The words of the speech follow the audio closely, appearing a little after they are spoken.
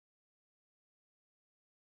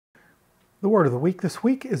The word of the week this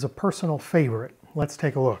week is a personal favorite. Let's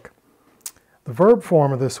take a look. The verb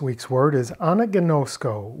form of this week's word is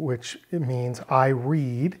anaginosko, which it means I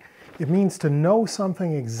read. It means to know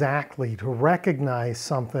something exactly, to recognize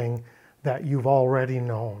something that you've already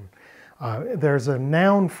known. There's a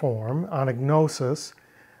noun form, anagnosis,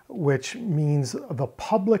 which means the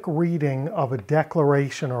public reading of a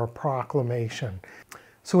declaration or a proclamation.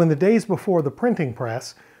 So in the days before the printing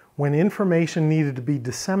press, when information needed to be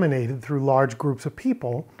disseminated through large groups of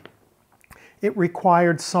people, it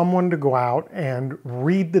required someone to go out and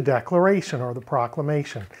read the declaration or the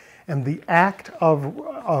proclamation. And the act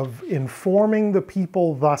of informing the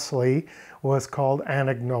people thusly was called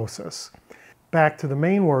anagnosis. Back to the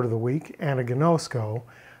main word of the week, anaginosko.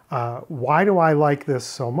 Why do I like this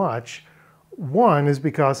so much? One is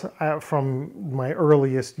because from my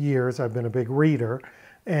earliest years I've been a big reader.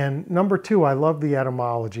 And number two, I love the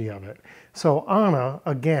etymology of it. So ana,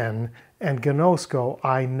 again, and gnosko,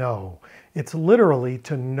 I know. It's literally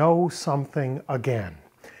to know something again.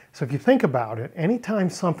 So if you think about it, anytime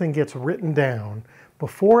something gets written down,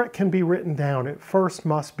 before it can be written down, it first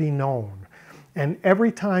must be known. And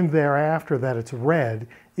every time thereafter that it's read,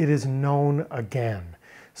 it is known again.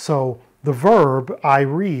 So the verb, I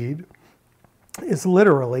read, is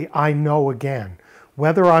literally, I know again.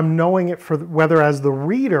 Whether I'm knowing it whether as the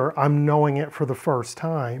reader I'm knowing it for the first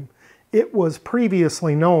time, it was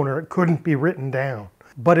previously known or it couldn't be written down.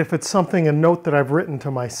 But if it's something, a note that I've written to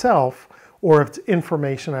myself, or if it's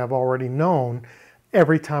information I've already known,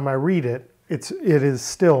 every time I read it, it is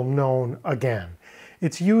still known again.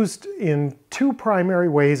 It's used in two primary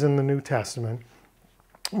ways in the New Testament.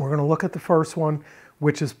 We're going to look at the first one,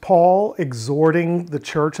 which is Paul exhorting the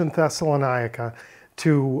church in Thessalonica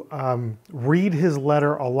to read his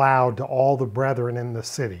letter aloud to all the brethren in the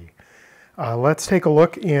city. Let's take a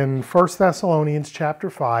look in 1 Thessalonians chapter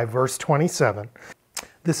 5, verse 27.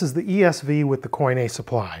 This is the ESV with the Koine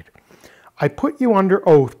supplied. I put you under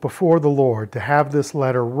oath before the Lord to have this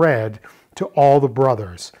letter read to all the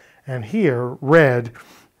brothers. And here, read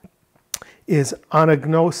is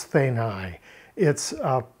anagnostheni. It's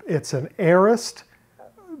an aorist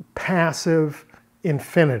passive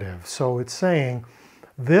infinitive. So it's saying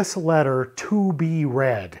this letter to be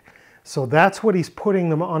read. So that's what he's putting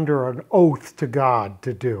them under an oath to God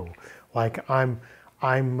to do. Like I'm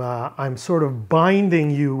sort of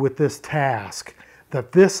binding you with this task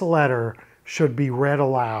that this letter should be read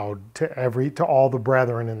aloud to all the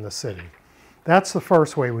brethren in the city. That's the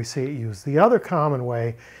first way we see it used. The other common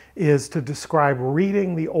way is to describe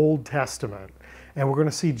reading the Old Testament. And we're going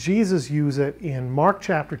to see Jesus use it in Mark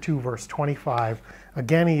chapter 2, verse 25,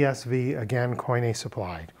 again ESV, again Koine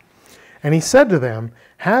supplied. And he said to them,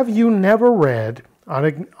 have you never read,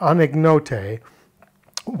 anagnote,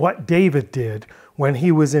 what David did when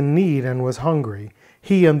he was in need and was hungry,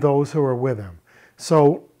 he and those who were with him?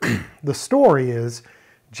 So the story is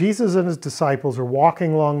Jesus and his disciples are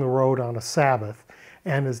walking along the road on a Sabbath,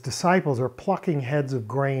 and his disciples are plucking heads of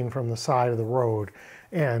grain from the side of the road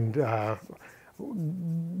and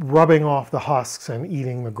rubbing off the husks and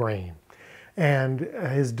eating the grain. And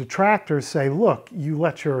his detractors say, look, you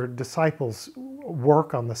let your disciples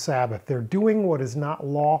work on the Sabbath. They're doing what is not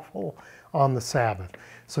lawful on the Sabbath.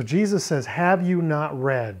 So Jesus says, have you not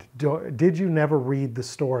read? Did you never read the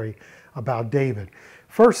story about David?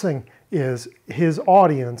 First thing is his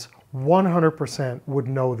audience 100% would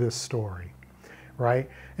know this story, right?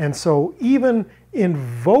 And so even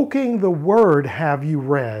invoking the word, have you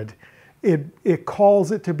read, it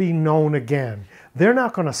calls it to be known again. They're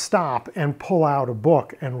not going to stop and pull out a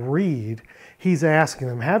book and read. He's asking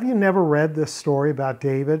them, have you never read this story about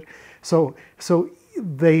David? So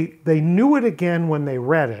they knew it again when they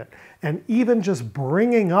read it. And even just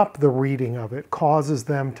bringing up the reading of it causes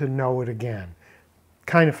them to know it again.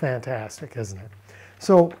 Kind of fantastic, isn't it?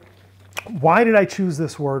 So why did I choose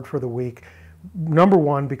this word for the week? Number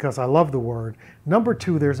one, because I love the word. Number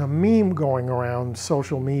two, there's a meme going around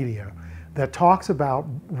social media that talks about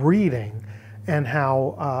reading and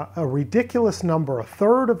how a ridiculous number, a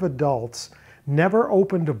third of adults, never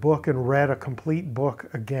opened a book and read a complete book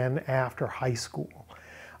again after high school.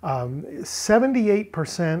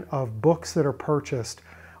 78% of books that are purchased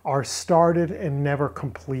are started and never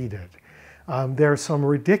completed. There's some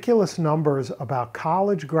ridiculous numbers about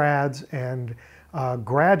college grads and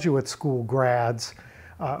graduate school grads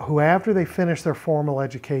who, after they finish their formal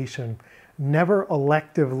education, never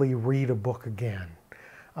electively read a book again.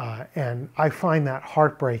 And I find that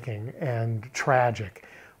heartbreaking and tragic.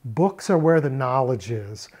 Books are where the knowledge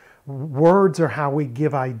is. Words are how we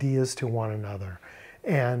give ideas to one another.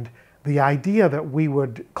 And The idea that we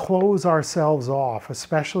would close ourselves off,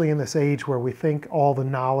 especially in this age where we think all the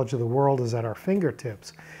knowledge of the world is at our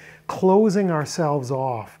fingertips, closing ourselves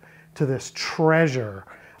off to this treasure,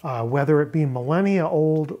 whether it be millennia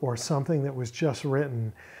old or something that was just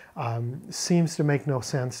written, seems to make no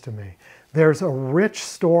sense to me. There's a rich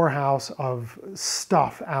storehouse of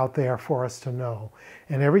stuff out there for us to know.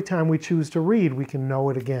 And every time we choose to read, we can know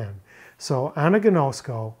it again. So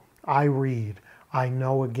anaginosko, I read, I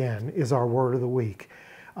know again, is our word of the week.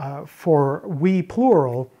 For we,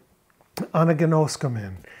 plural,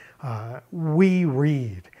 anaginoskomen, we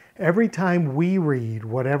read. Every time we read,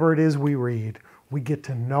 whatever it is we read, we get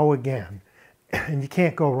to know again. And you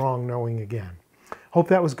can't go wrong knowing again. Hope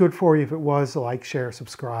that was good for you. If it was, like, share,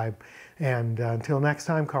 subscribe. And until next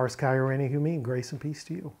time, Karis Kai Humin, grace and peace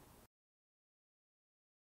to you.